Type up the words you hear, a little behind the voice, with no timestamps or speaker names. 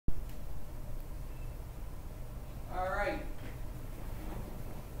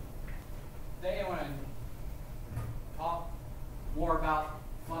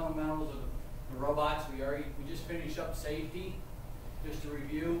up safety. Just to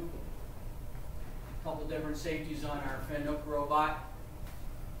review, a couple different safeties on our Fanuc robot.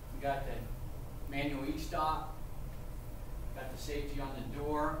 We got the manual e-stop, got the safety on the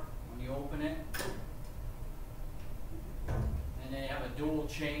door when you open it, and then you have a dual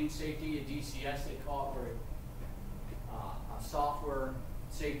chain safety, a DCS they call it, or a software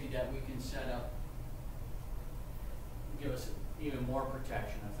safety that we can set up, give us even more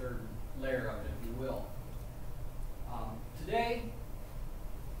protection, a third layer of it, if you will. Today,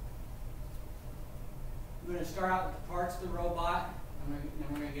 we're going to start out with the parts of the robot, and then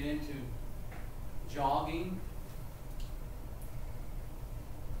we're going to get into jogging.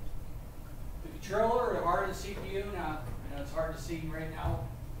 The controller, or hard to CPU, now I know it's hard to see right now.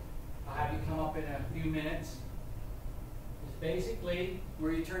 I'll have you come up in a few minutes. It's basically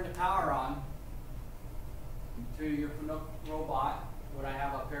where you turn the power on to your Fanuc robot, what I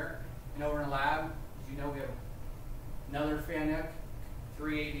have up here. And over in the lab, as you know, we have another Fanuc,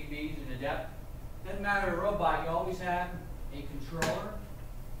 3 ADBs in the depth. Doesn't matter the robot, you always have a controller,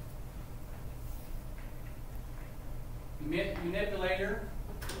 manipulator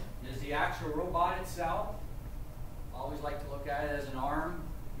is the actual robot itself. I always like to look at it as an arm.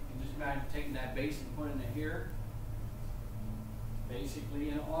 You can just imagine taking that base and putting it here. Basically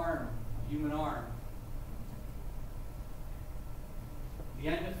an arm, a human arm. The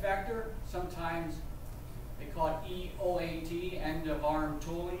end effector, sometimes they call it EOAT, end of arm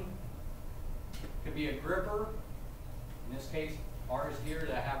tooling. Could be a gripper. In this case, ours here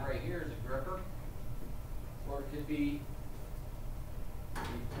that I have right here is a gripper. Or it could be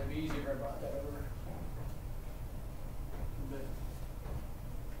easy if I brought that over.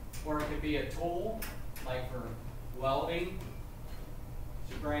 Or it could be a tool, like for welding,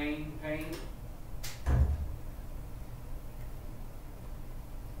 spraying paint,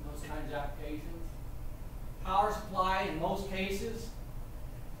 those kinds of applications. Power supply, in most cases,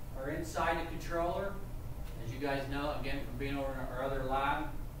 are inside the controller. As you guys know, again, from being over in our other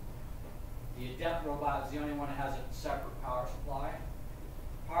lab, the Adept robot is the only one that has a separate power supply.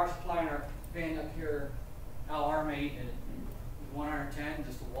 Power supply in our Fanuc here, LR8 is 110,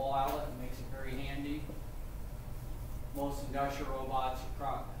 just a wall outlet, and makes it very handy. Most industrial robots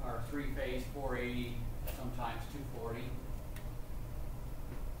are 3-phase, 480, sometimes 240.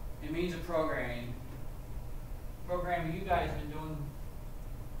 It means of programming. Programming you guys have been doing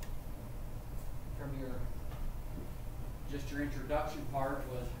from just your introduction part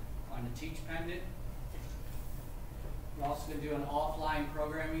was on the teach pendant. We're also going to do an offline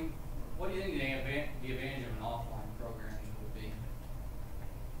programming. What do you think the advantage of an offline programming would be?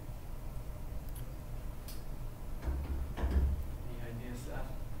 Any ideas,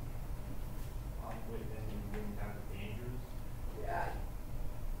 Seth? Probably then you bring down the dangers. Yeah,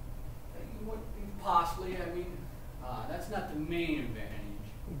 possibly. I mean, that's not the main advantage.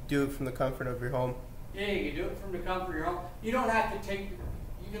 Do it from the comfort of your home. Yeah, you can do it from the comfort of your home. You don't have to take.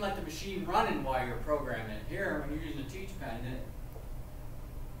 You can let the machine running while you're programming it. Here, when you're using a teach pendant,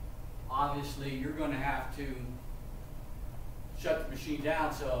 obviously you're going to have to shut the machine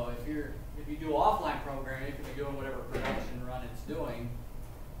down. So if you do offline programming, it can be doing whatever production run it's doing,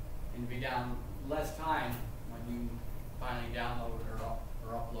 and be down less time when you finally download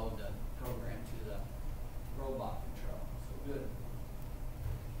or upload the program to the robot control. So good.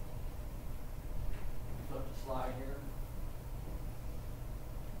 Flip the slide here.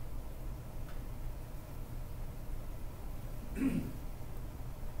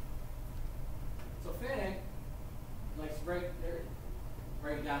 So Fanuc likes to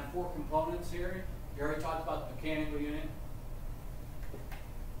break down 4 components here. You already talked about the mechanical unit.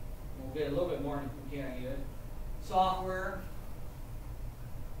 We'll get a little bit more into the mechanical unit. Software,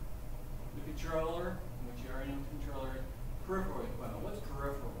 the controller, which you already know the controller is. Peripheral equipment. What's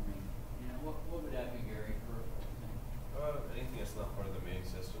peripheral mean? You know, what would that be, Gary? Peripheral. Anything that's not part of the main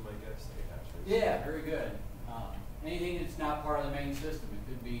system, I guess. Yeah, very good. Anything that's not part of the main system. It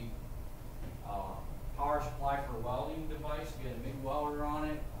could be power supply for a welding device, get a big welder on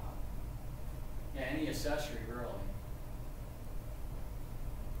it. Yeah, any accessory really.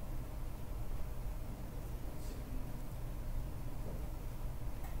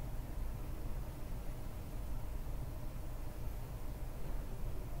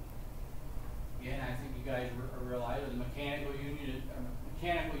 Again, I think you guys realize the mechanical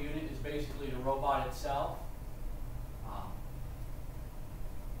unit is basically the robot itself.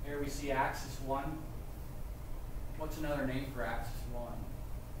 Here we see axis 1. What's another name for axis 1?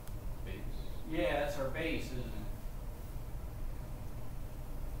 Base. Yeah, that's our base, isn't it?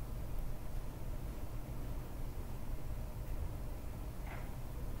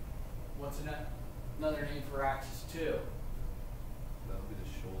 What's another name for axis 2. That would be the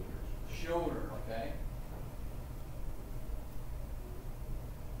shoulders. Shoulder, okay?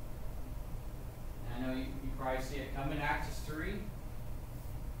 And I know you probably see it coming, axis 3.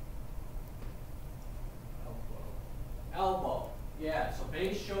 Elbow. Yeah, so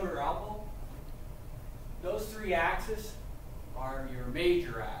base, shoulder, elbow. Those 3 axes are your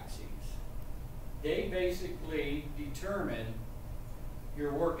major axes. They basically determine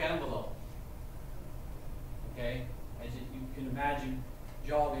your work envelope. Okay? As you can imagine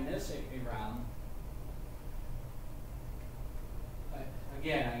jogging this around.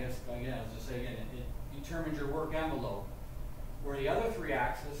 Again, I was just saying, it determines your work envelope. Where the other 3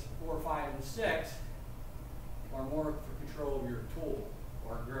 axes, 4, 5, and 6, are more for control of your tool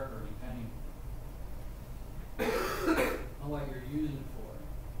or gripper, depending on what you're using it for.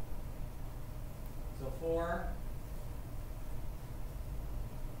 So 4,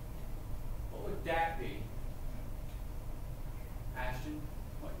 what would that be? Ashton,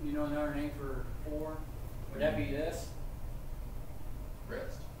 what, you know another name for 4? Would that be this?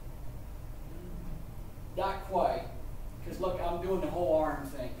 Wrist. Not quite, because look, I'm doing the whole arm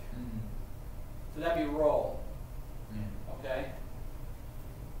thing. So that'd be roll. Okay?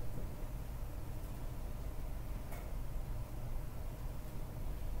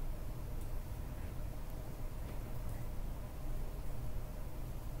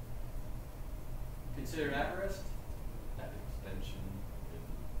 Consider that wrist. Extension.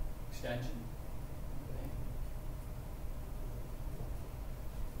 Extension. Okay.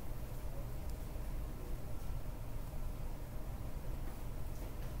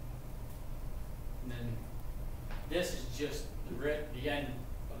 And then this is just the end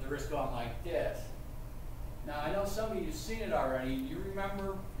of the wrist going like this. Now I know some of you have seen it already. You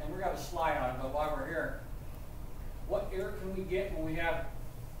remember, and we're going to slide on it, but while we're here, what air can we get when we have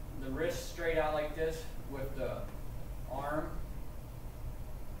the wrist straight out like this with the arm?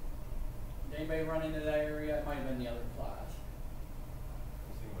 Did anybody run into that area? It might have been the other class.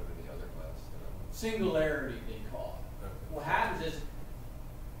 I think what in the other class. Singularity, they call it. Okay. What happens is,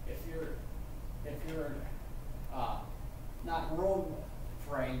 if you're not road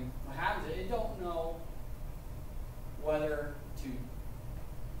frame, what happens is it don't know whether to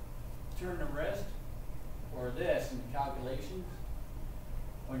turn the wrist or this in the calculations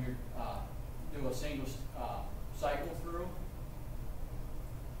when you do a single cycle through.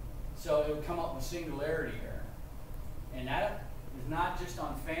 So it would come up with singularity error. And that is not just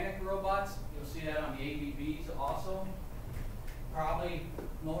on Fanuc robots. You'll see that on the ABBs also. Probably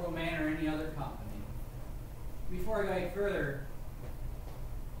Moto Man or any other company. Before I go any further,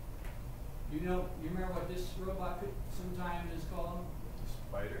 you remember what this robot sometimes is called?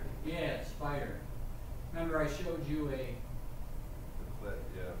 Spider. Yeah, Spider. Remember I showed you The clip,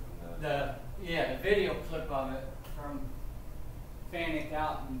 yeah, from that. the video clip of it from Fanuc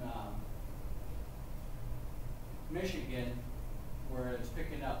out in Michigan, where it's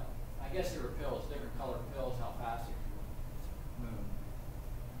picking up, I guess there were pills, different colored pills, how fast it can move.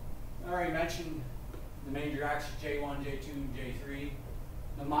 I already mentioned the major axis J1, J2, J3.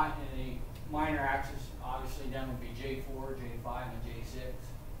 The minor axis, obviously, then would be J4, J5, and J6.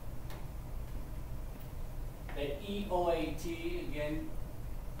 That EOAT, again,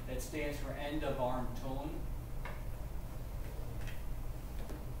 that stands for end of arm tooling.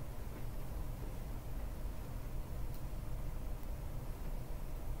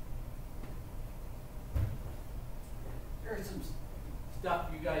 There's some stuff,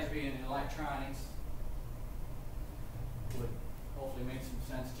 you guys being in electronics, would hopefully make some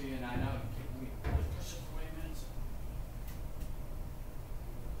sense to you, and I know we push it 20 minutes.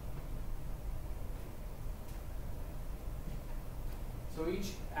 So each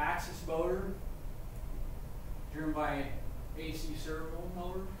axis motor driven by an AC servo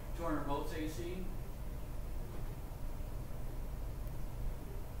motor, 200 volts AC.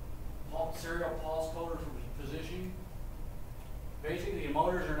 Serial pulse coder for positioning. Basically, the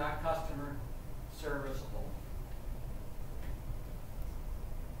motors are not customer serviceable.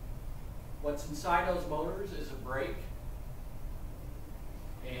 What's inside those motors is a brake,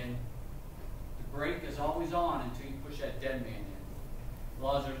 and the brake is always on until you push that dead man in. As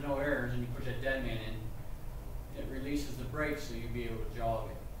long as there's no errors and you push that dead man in, it releases the brake so you'll be able to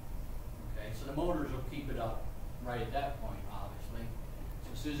jog it. Okay, so the motors will keep it up right at that point, obviously. So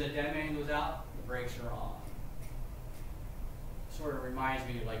as soon as that dead man goes out, the brakes are on. Sort of reminds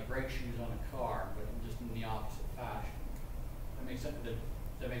me of like brake shoes on a car, but just in the opposite fashion. That makes sense.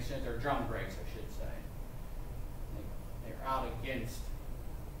 That makes sense. They're drum brakes, I should say. They're out against.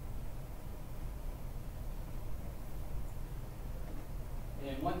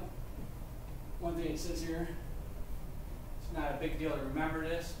 And one thing it says here, it's not a big deal to remember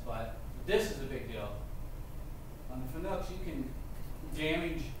this, but this is a big deal. On the Fanucs, you can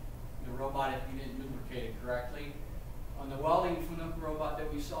damage the robot if you didn't lubricate it correctly. On the welding Fanuc robot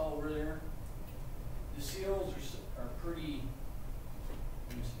that we saw over there, the seals are pretty,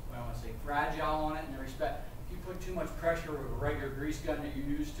 I want to say, fragile on it in the respect. If you put too much pressure with a regular grease gun that you're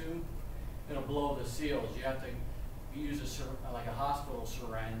used to, it'll blow the seals. You have to use like a hospital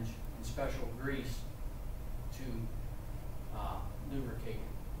syringe and special grease to lubricate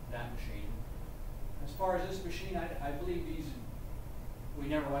that machine. As far as this machine, I believe these, we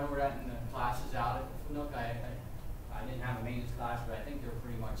never went over that in the classes out at Fanuc. I didn't have a maintenance class, but I think they're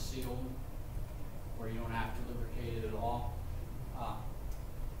pretty much sealed where you don't have to lubricate it at all.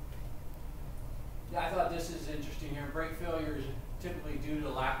 Yeah, I thought this is interesting here. Brake failure is typically due to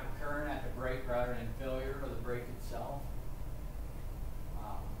lack of current at the brake rather than failure of the brake itself.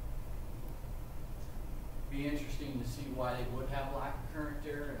 Be interesting to see why they would have lack of current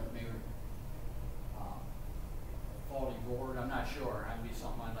there. Maybe faulty board. I'm not sure. That'd be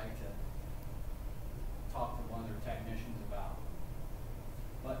something I'd like to talk to one of their technicians about.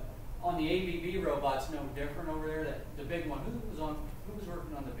 But on the ABB robot's no different over there. The big one. Who was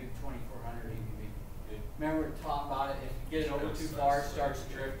working on the big 2400 ABB? Remember we talked about it. If you get it over too far, it starts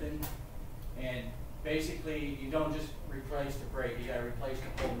drifting. And basically, you don't just replace the brake. You got to replace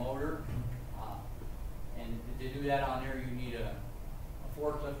the whole motor. And to do that on there, you need a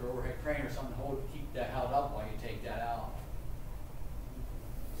forklift or overhead crane or something to keep that held up while you take that out.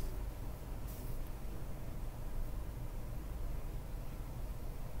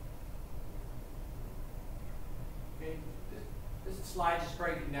 Okay, this slide is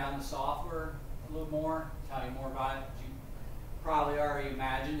breaking down the software a little more, tell you more about it. You probably already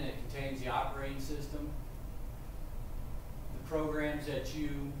imagined it contains the operating system, the programs that you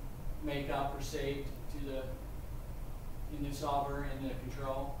make up or save in the software and the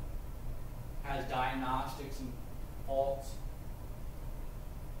control, has diagnostics and faults,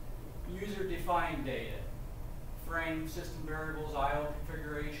 user-defined data, frame, system variables, I/O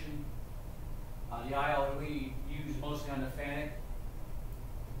configuration. The I/O we use mostly on the Fanuc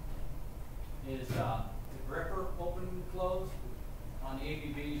is the gripper open and close. On the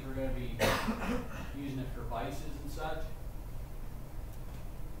ABBs, we're going to be using it for vices and such.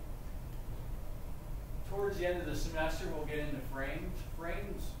 Towards the end of the semester, we'll get into frames.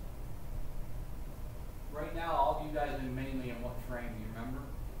 Frames, right now, all of you guys are mainly in what frame, do you remember?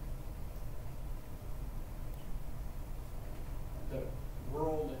 The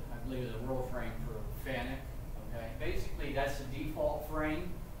world, I believe, is a world frame for Fanuc. Okay, basically that's the default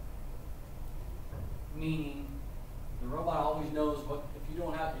frame, meaning the robot always knows what.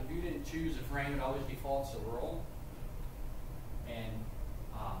 If you didn't choose a frame, it always defaults to world. And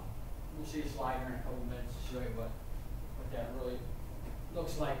we'll see a slide here in a couple minutes to show you what that really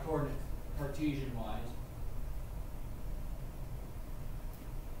looks like Cartesian wise.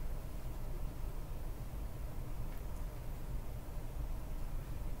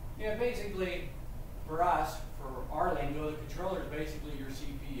 Yeah, basically, for us, for our lingo, the controller is basically your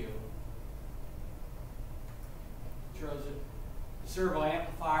CPU. Controls it. The servo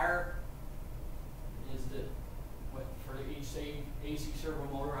amplifier is for each AC servo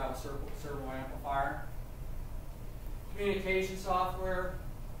motor, I have a servo amplifier. Communication software,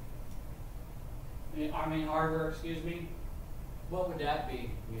 hardware, excuse me. What would that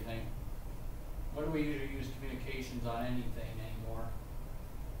be, do you think? What do we usually use communications on anything anymore?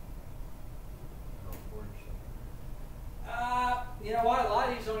 You know what? A lot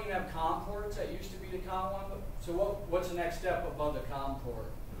of these don't even have COM ports. That used to be the COM one. So what's the next step above the COM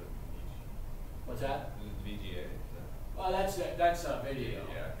port? What's that? VGA. Well, that's a video.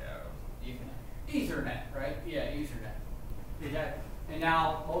 Yeah. Ethernet, right? Yeah, Ethernet. And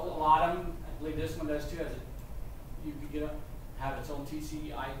now a lot of them, I believe this one does too. You can have its own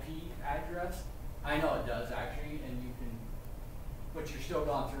TCP/IP address. I know it does actually, but you're still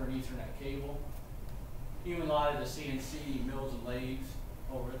going through an Ethernet cable. Even a lot of the CNC mills and lathes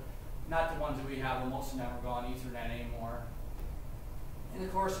not the ones that we have, but most of them are gone Ethernet anymore. And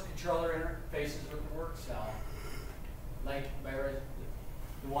of course, the controller interfaces with the work cell. Like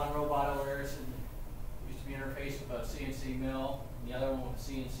the one robot over there used to be interfaced with a CNC mill, and the other one with a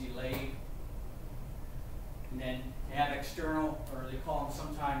CNC lathe. And then they have external, or they call them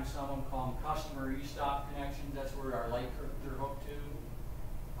sometimes, some of them call them customer e-stop connections. That's where our light curtains are hooked to.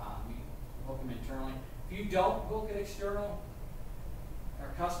 We hook them internally. If you don't hook it external,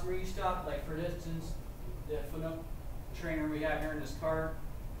 our customer e-stop, like for instance, the Fanuc trainer we have here in this car,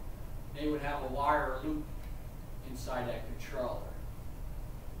 they would have a wire or loop inside that controller.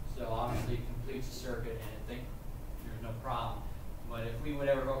 So obviously you can completes the circuit, and I think there's no problem. But if we would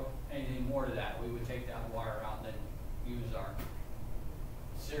ever hook anything more to that, we would take that wire out and then use our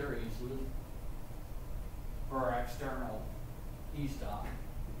series loop for our external e-stop.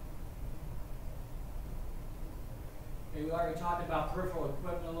 Okay, we already talked about peripheral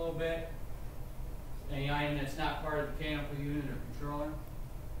equipment a little bit. Any item that's not part of the mechanical unit or controller.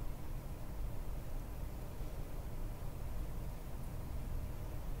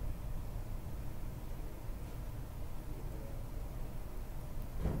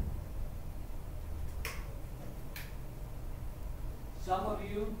 Some of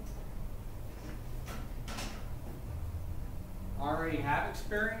you already have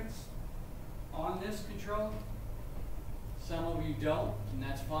experience on this control. Some of you don't, and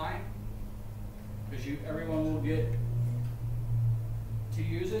that's fine, because everyone will get to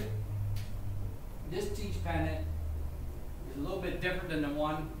use it. This teach pendant is a little bit different than the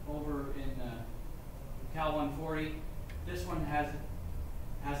one over in Cal 140. This one has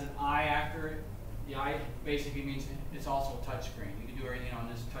an eye after it. The eye basically means it's also a touch screen. You can do everything on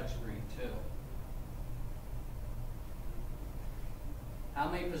this touch screen too. How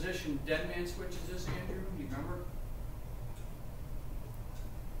many position dead man switches is this, Andrew? Do you remember?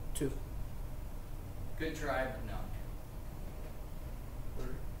 2. Good try, but no.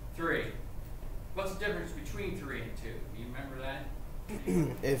 3. What's the difference between 3 and 2? Do you remember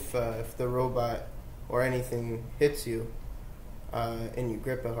that? If the robot or anything hits you and you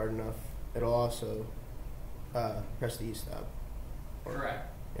grip it hard enough, it'll also press the E-stop.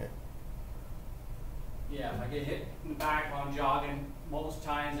 Correct. Yeah. Yeah, if I get hit in the back while I'm jogging, most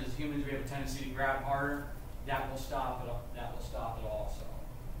times as humans we have a tendency to grab harder. That will stop it. That will stop it also.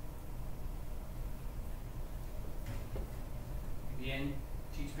 Again,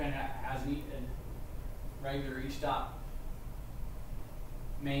 teach pendant has a regular e-stop,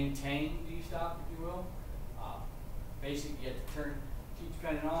 maintained e-stop, if you will. Basically, you have to turn teach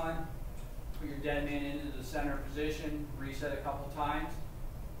pendant on, put your dead man into the center position, reset a couple times.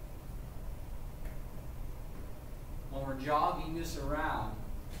 When we're jogging this around,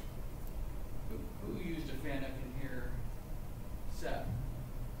 who used a Fanuc in here? Seth.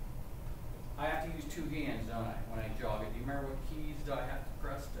 I have to use 2 hands, don't I, when I jog it? Do you remember what keys do I have to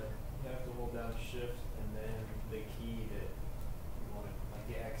press to? You have to hold down shift and then the key that you want to, like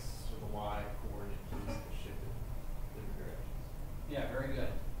the X or the Y coordinate keys to shift it different directions. Yeah, very good.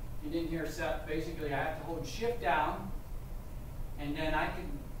 You didn't hear Seth. Basically, I have to hold shift down, and then I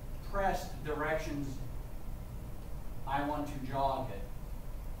can press the directions I want to jog it.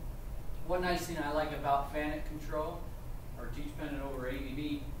 One nice thing I like about Fanuc control, or teach pendant over ABB,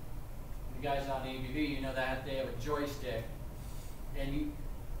 the guys on ABB, you know that they have a joystick, and you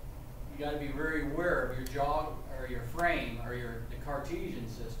got to be very aware of your jog or your frame or the Cartesian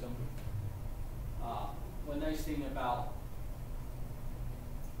system. One nice thing about,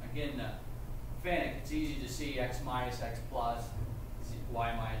 again, Fanuc, it's easy to see X minus, X plus,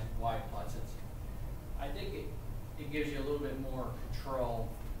 Y minus, Y plus. I think it gives you a little bit more control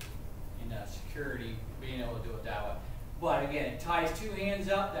in security, being able to do it that way. But again, it ties 2 hands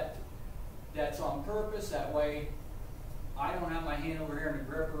up. That's on purpose. That way, I don't have my hand over here in the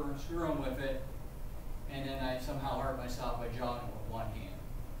gripper and screwing with it, and then I somehow hurt myself by jogging with one hand.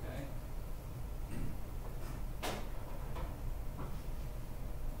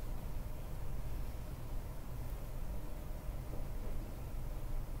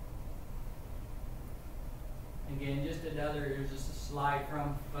 Again, just here's just a slide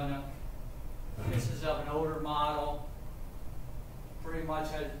from Fanuc. This is of an older model. Pretty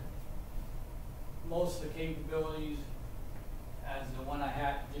much has most of the capabilities as the one I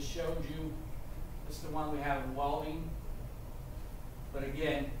had just showed you. This is the one we have in welding. But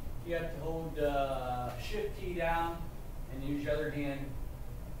again, you have to hold the shift key down and use your other hand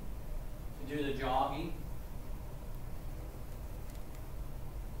to do the jogging.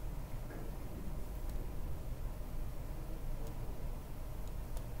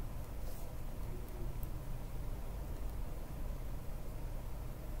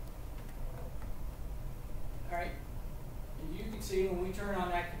 See, when we turn on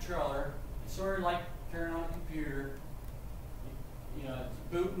that controller, it's sort of like turning on a computer. You know, it's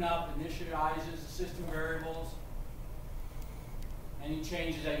booting up, initializes the system variables. Any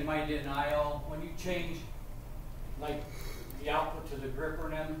changes that you might do in I/O. When you change, like the output to the gripper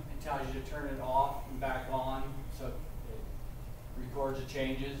and them, it tells you to turn it off and back on, so it records the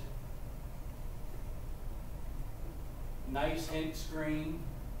changes. Nice hint screen.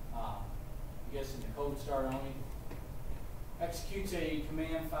 I'm guessing the code start only. Executes a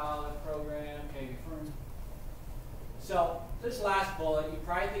command file program, okay, from So this last bullet, you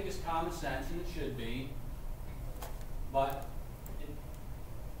probably think is common sense, and it should be, but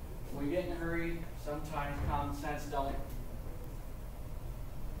when we get in a hurry, sometimes common sense don't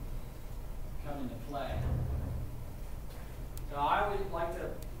come into play. So I would like to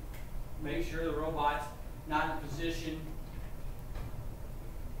make sure the robot's not in a position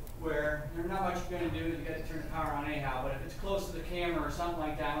where there's not much you're going to do. You got to turn the power on anyhow. But if it's close to the camera or something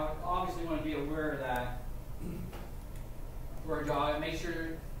like that, I obviously want to be aware of that for a jog. And make sure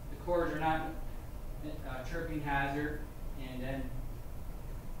the cords are not chirping hazard, and then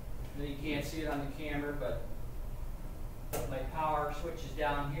you can't see it on the camera. But my power switch is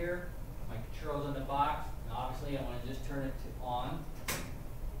down here. My controls in the box. And obviously, I want to just turn it to on,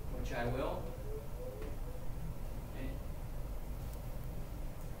 which I will.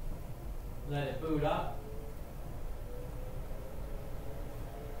 Let it boot up.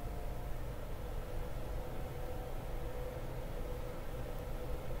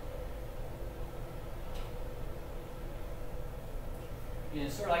 And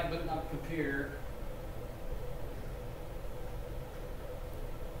it's sort of like booting up a computer.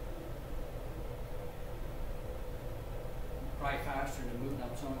 Probably faster than booting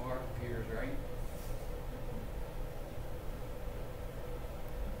up some of our computers, right?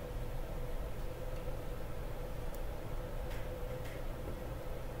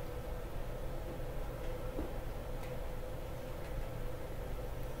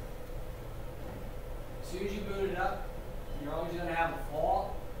 As soon as you boot it up, you're always going to have a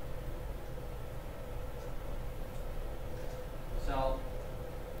fault. So,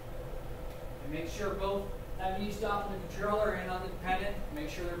 make sure both ME stop on the controller and on the dependent, make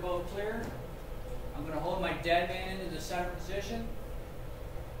sure they're both clear. I'm going to hold my dead man into the center position.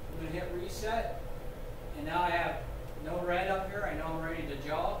 I'm going to hit reset. And now I have no red up here. I know I'm ready to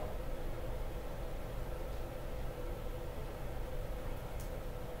jog.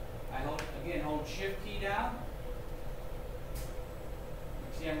 Hold shift key down.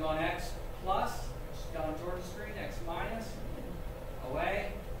 You see I'm going X plus, down towards the screen, X minus,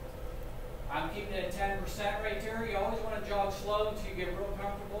 away. I'm keeping it at 10% right there. You always want to jog slow until you get real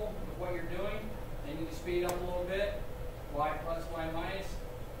comfortable with what you're doing. Then you can speed up a little bit. Y plus, Y minus.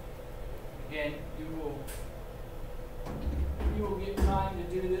 Again, you will get time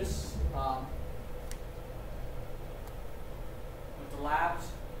to do this with the labs.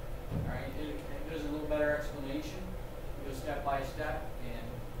 All right, it gives a little better explanation. You go step by step, and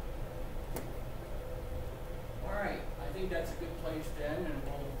all right, I think that's a good place to end, and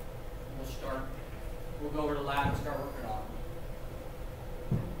we'll start. We'll go over to the lab and start working on it.